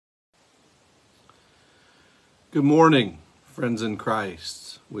Good morning, friends in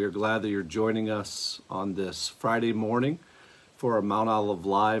Christ. We are glad that you're joining us on this Friday morning for our Mount Olive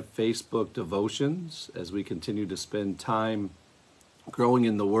Live Facebook devotions as we continue to spend time growing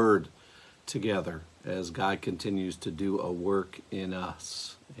in the Word together as God continues to do a work in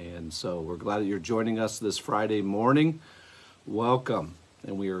us. And so we're glad that you're joining us this Friday morning. Welcome,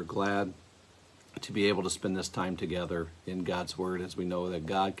 and we are glad to be able to spend this time together in God's Word as we know that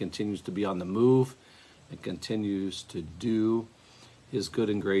God continues to be on the move and continues to do His good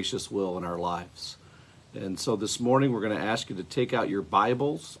and gracious will in our lives. And so this morning we're going to ask you to take out your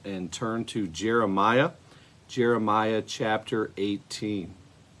Bibles and turn to Jeremiah chapter 18.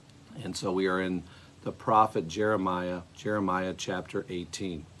 And so we are in the prophet Jeremiah chapter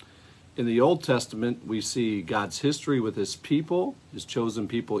 18. In the Old Testament, we see God's history with His people, His chosen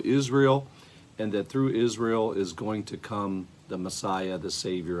people Israel, and that through Israel is going to come the Messiah, the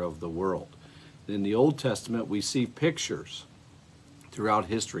Savior of the world. In the Old Testament, we see pictures throughout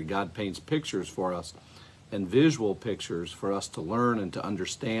history. God paints pictures for us and visual pictures for us to learn and to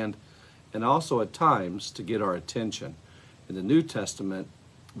understand, and also at times to get our attention. In the New Testament,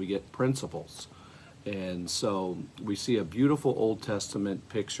 we get principles. And so we see a beautiful Old Testament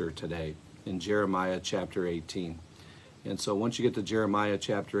picture today in Jeremiah chapter 18. And so once you get to Jeremiah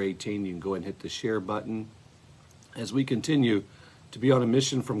chapter 18, you can go and hit the share button as we continue to be on a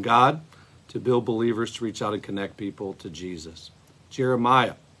mission from God to build believers, to reach out and connect people to Jesus.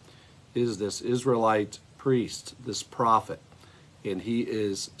 Jeremiah is this Israelite priest, this prophet, and he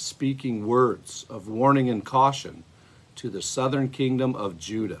is speaking words of warning and caution to the southern kingdom of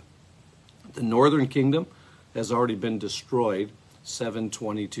Judah. The northern kingdom has already been destroyed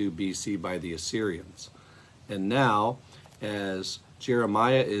 722 BC by the Assyrians. And now, as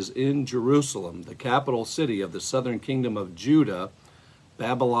Jeremiah is in Jerusalem, the capital city of the southern kingdom of Judah,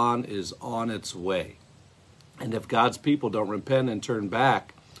 Babylon is on its way. And if God's people don't repent and turn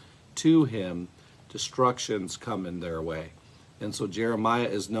back to Him, destruction's coming their way. And so Jeremiah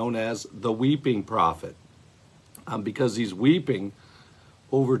is known as the weeping prophet because he's weeping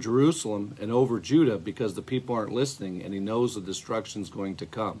over Jerusalem and over Judah because the people aren't listening, and he knows the destruction's going to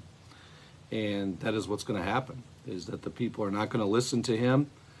come. And that is what's going to happen, is that the people are not going to listen to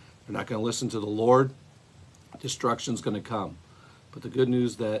him. They're not going to listen to the Lord. Destruction's going to come. But the good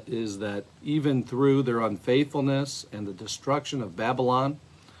news is that even through their unfaithfulness and the destruction of Babylon,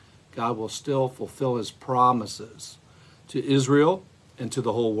 God will still fulfill His promises to Israel and to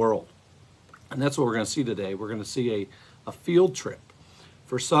the whole world. And that's what we're going to see today. We're going to see a field trip.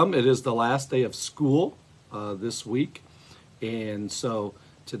 For some, it is the last day of school this week. And so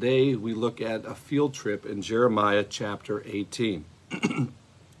today we look at a field trip in Jeremiah chapter 18,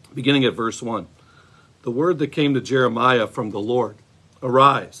 beginning at verse 1. The word that came to Jeremiah from the Lord,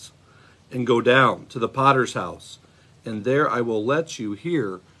 arise and go down to the potter's house, and there I will let you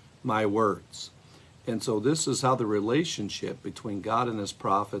hear my words. And so this is how the relationship between God and His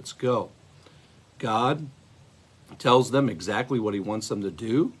prophets go. God tells them exactly what He wants them to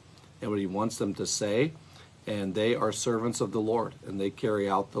do and what He wants them to say, and they are servants of the Lord, and they carry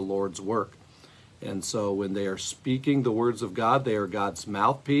out the Lord's work. And so when they are speaking the words of God, they are God's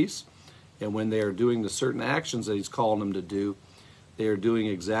mouthpiece. And when they are doing the certain actions that He's calling them to do, they are doing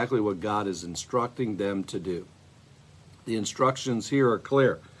exactly what God is instructing them to do. The instructions here are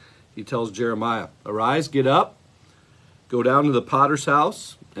clear. He tells Jeremiah, arise, get up, go down to the potter's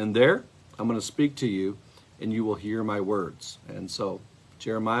house, and there I'm going to speak to you, and you will hear my words. And so,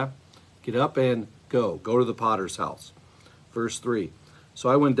 Jeremiah, get up and go. Go to the potter's house. Verse 3. So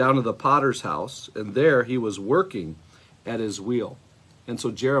I went down to the potter's house, and there he was working at his wheel. And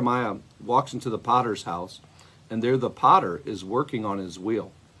so Jeremiah walks into the potter's house, and there the potter is working on his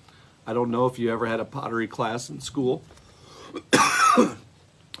wheel. I don't know if you ever had a pottery class in school. I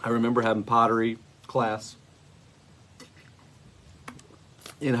remember having pottery class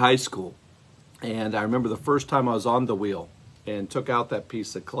in high school. And I remember the first time I was on the wheel and took out that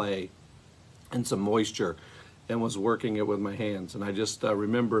piece of clay and some moisture and was working it with my hands. And I just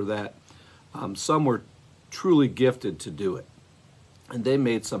remember that some were truly gifted to do it. And they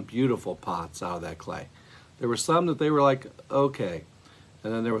made some beautiful pots out of that clay. There were some that they were like, okay.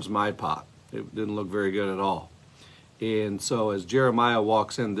 And then there was my pot. It didn't look very good at all. And so as Jeremiah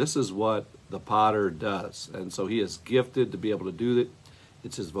walks in, this is what the potter does. And so he is gifted to be able to do it.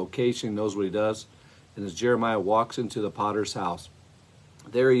 It's his vocation. He knows what he does. And as Jeremiah walks into the potter's house,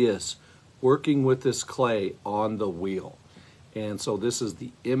 there he is, working with this clay on the wheel. And so this is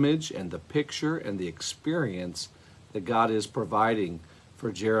the image and the picture and the experience that God is providing for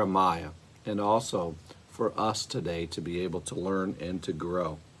Jeremiah and also for us today to be able to learn and to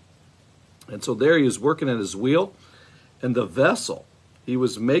grow. And so there he was working at his wheel, and the vessel he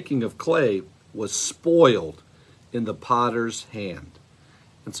was making of clay was spoiled in the potter's hand.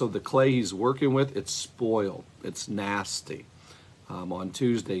 And so the clay he's working with, it's spoiled. It's nasty. On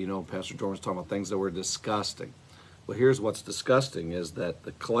Tuesday, Pastor Jordan was talking about things that were disgusting. Well, here's what's disgusting is that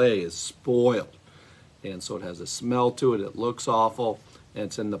the clay is spoiled. And so it has a smell to it. It looks awful. And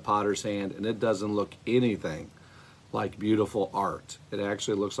it's in the potter's hand. And it doesn't look anything like beautiful art. It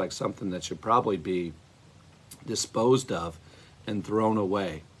actually looks like something that should probably be disposed of and thrown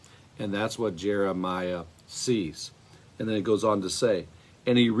away. And that's what Jeremiah sees. And then it goes on to say,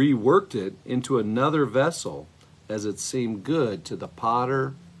 and he reworked it into another vessel as it seemed good to the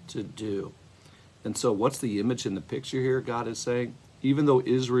potter to do. And so what's the image in the picture here? God is saying, even though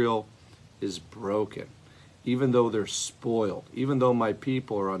Israel is broken, even though they're spoiled, even though my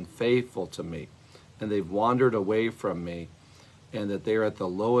people are unfaithful to me, and they've wandered away from me, and that they're at the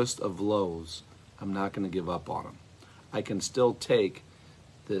lowest of lows, I'm not going to give up on them. I can still take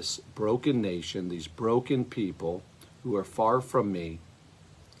this broken nation, these broken people who are far from me,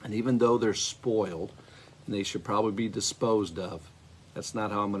 and even though they're spoiled, and they should probably be disposed of, that's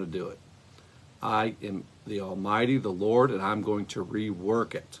not how I'm going to do it. I am the Almighty, the Lord, and I'm going to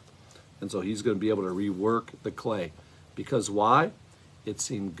rework it. And so he's going to be able to rework the clay. Because why? It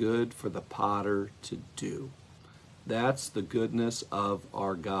seemed good for the potter to do. That's the goodness of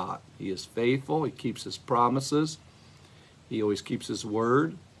our God. He is faithful. He keeps his promises. He always keeps his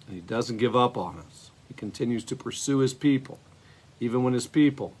word. And he doesn't give up on us. He continues to pursue his people, even when his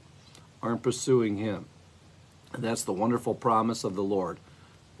people aren't pursuing him. And that's the wonderful promise of the Lord.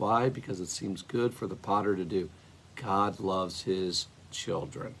 Why? Because it seems good for the potter to do. God loves his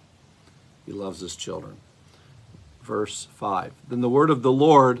children. He loves his children. Verse 5. Then the word of the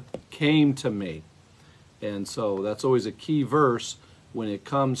Lord came to me. And so that's always a key verse when it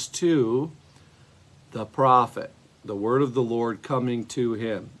comes to the prophet. The word of the Lord coming to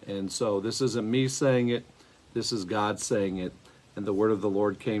him. And so this isn't me saying it. This is God saying it. And the word of the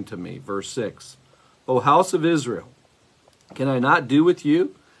Lord came to me. Verse 6. O house of Israel, can I not do with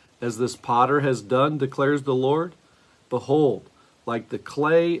you as this potter has done, declares the Lord? Behold, like the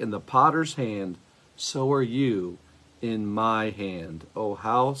clay in the potter's hand, so are you in my hand, O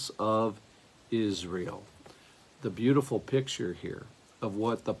house of Israel. The beautiful picture here of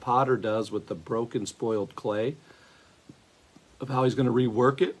what the potter does with the broken, spoiled clay, of how he's going to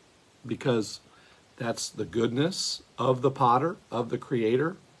rework it, because that's the goodness of the potter, of the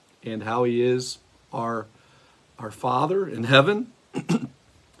Creator, and how he is our Father in heaven,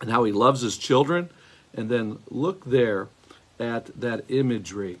 and how he loves his children. And then look there at that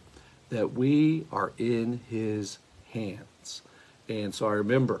imagery that we are in his hands. And so I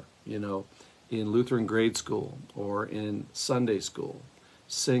remember, in Lutheran grade school or in Sunday school,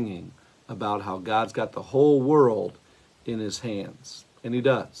 singing about how God's got the whole world in his hands. And he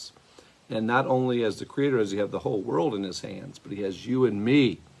does. And not only as the Creator does he have the whole world in his hands, but he has you and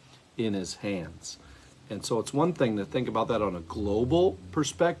me in his hands. And so it's one thing to think about that on a global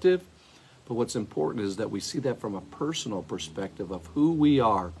perspective, but what's important is that we see that from a personal perspective of who we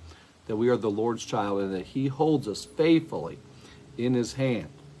are, that we are the Lord's child, and that he holds us faithfully in his hand,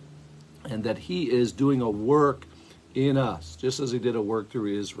 and that he is doing a work in us, just as he did a work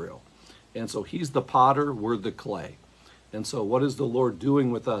through Israel. And so he's the potter, we're the clay. And so what is the Lord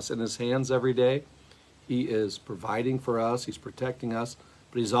doing with us in his hands every day? He is providing for us, he's protecting us,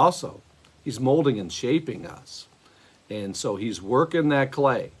 but he's molding and shaping us. And so he's working that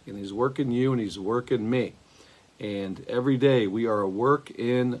clay, and he's working you, and he's working me. And every day we are a work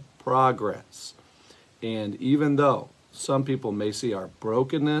in progress. And even though some people may see our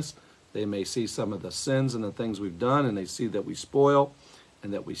brokenness, they may see some of the sins and the things we've done, and they see that we spoil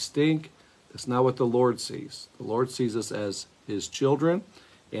and that we stink, that's not what the Lord sees. The Lord sees us as his children,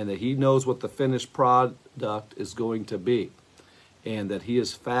 and that he knows what the finished product is going to be. And that he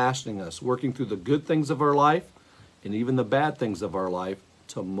is fashioning us, working through the good things of our life and even the bad things of our life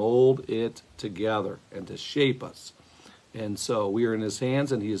to mold it together and to shape us. And so we are in his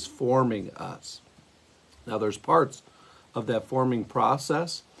hands, and he is forming us. Now there's parts of that forming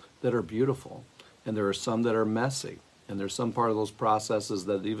process that are beautiful, and there are some that are messy, and there's some part of those processes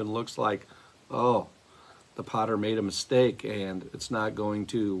that even looks like, oh, the potter made a mistake and it's not going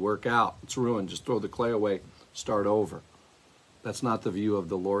to work out. It's ruined. Just throw the clay away, start over. That's not the view of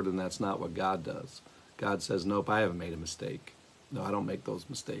the Lord, and that's not what God does. God says, nope, I haven't made a mistake. No, I don't make those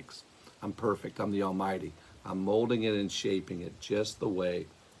mistakes. I'm perfect. I'm the Almighty. I'm molding it and shaping it just the way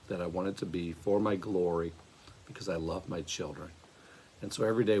that I want it to be for my glory, because I love my children. And so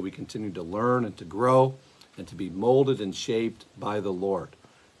every day we continue to learn and to grow and to be molded and shaped by the Lord.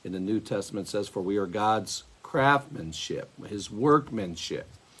 In the New Testament it says, for we are God's craftsmanship, his workmanship,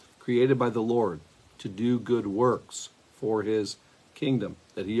 created by the Lord to do good works for his kingdom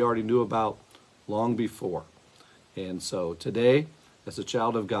that he already knew about long before. And so today, as a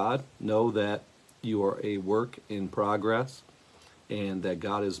child of God, know that you are a work in progress and that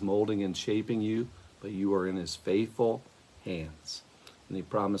God is molding and shaping you, but you are in his faithful hands. And he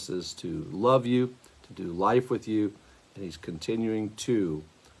promises to love you, to do life with you, and he's continuing to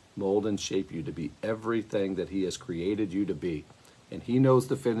mold and shape you to be everything that he has created you to be. And he knows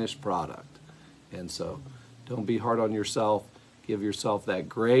the finished product. And so don't be hard on yourself. Give yourself that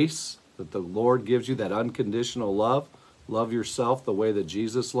grace that the Lord gives you, that unconditional love. Love yourself the way that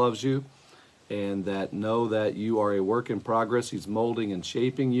Jesus loves you, and that know that you are a work in progress. He's molding and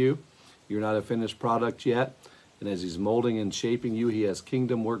shaping you. You're not a finished product yet. And as he's molding and shaping you, he has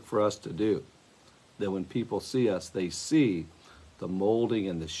kingdom work for us to do. That when people see us, they see the molding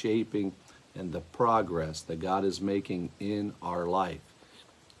and the shaping and the progress that God is making in our life.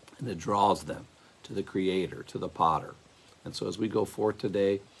 And it draws them to the Creator, to the Potter. And so as we go forth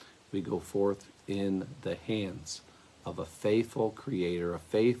today, we go forth in the hands of a faithful Creator, a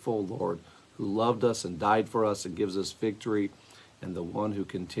faithful Lord who loved us and died for us and gives us victory, and the one who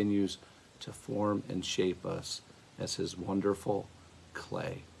continues to form and shape us as his wonderful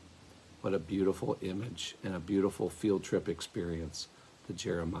clay. What a beautiful image and a beautiful field trip experience that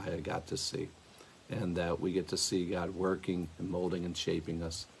Jeremiah got to see, and that we get to see God working and molding and shaping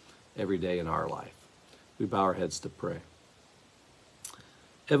us every day in our life. We bow our heads to pray.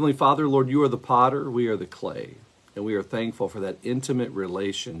 Heavenly Father, Lord, you are the potter, we are the clay, and we are thankful for that intimate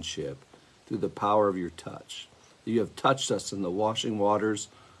relationship through the power of your touch. You have touched us in the washing waters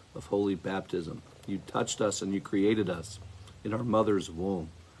of holy baptism. You touched us and you created us in our mother's womb.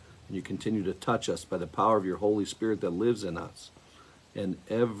 And you continue to touch us by the power of your Holy Spirit that lives in us. And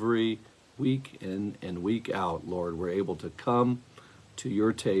every week in and week out, Lord, we're able to come to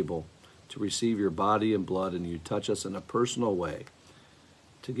your table to receive your body and blood, and you touch us in a personal way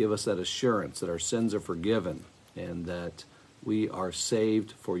to give us that assurance that our sins are forgiven and that we are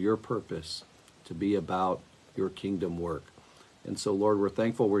saved for your purpose to be about your kingdom work. And so, Lord, we're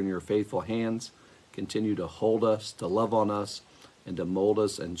thankful we're in your faithful hands. Continue to hold us, to love on us, and to mold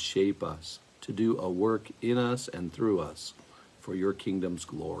us and shape us, to do a work in us and through us for your kingdom's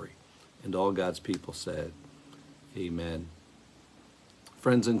glory. And all God's people said, amen.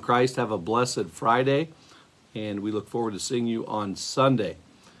 Friends in Christ, have a blessed Friday, and we look forward to seeing you on Sunday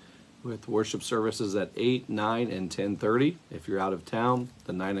with worship services at 8, 9, and 10:30. If you're out of town,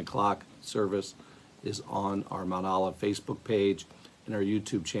 the 9 o'clock service is on our Mount Olive Facebook page and our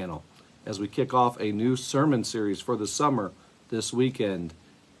YouTube channel. As we kick off a new sermon series for the summer this weekend,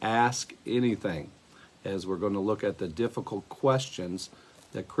 Ask Anything, as we're going to look at the difficult questions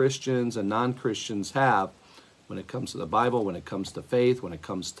that Christians and non-Christians have when it comes to the Bible, when it comes to faith, when it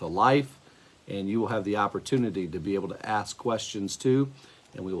comes to life. And you will have the opportunity to be able to ask questions too,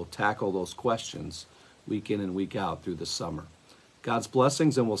 and we will tackle those questions week in and week out through the summer. God's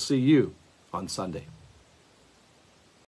blessings, and we'll see you on Sunday.